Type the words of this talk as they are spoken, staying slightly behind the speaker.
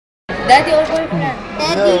Daddy or boyfriend?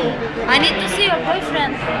 Daddy. I need to see your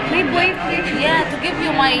boyfriend. My boyfriend? Yeah, to give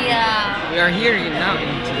you my We are here now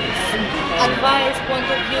in advice, point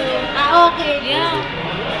of view. Okay. Yeah.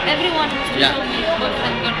 Everyone has to show me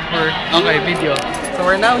boyfriend, girlfriend. Okay, video. So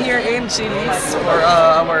we're now here in Chili's for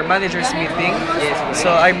our managers meeting.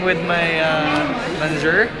 So I'm with my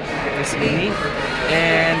manager, Miss Minnie,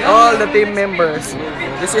 and all the team members.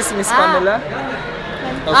 This is Miss Pamela.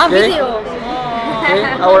 Okay. Video. Okay.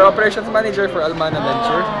 Our operations manager for Almana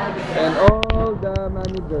Venture, and all the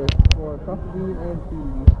managers for Coffee Bean and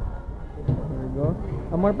Chili's. There we go.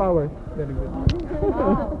 More power. Very good.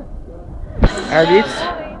 Aris.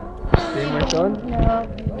 Emerson.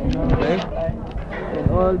 Okay. And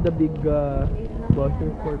all the big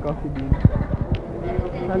bosses for Coffee Bean.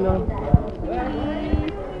 Hello.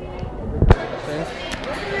 Okay.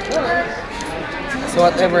 So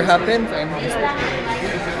whatever happens, I'm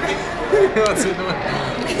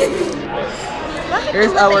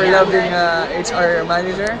here's our loving HR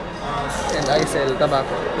manager and Aisel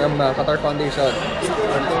Tabaco from Qatar Foundation.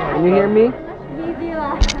 Can you hear me?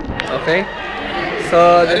 Okay.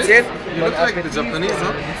 So that's it. You look like the Japanese,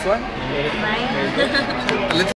 huh? This one.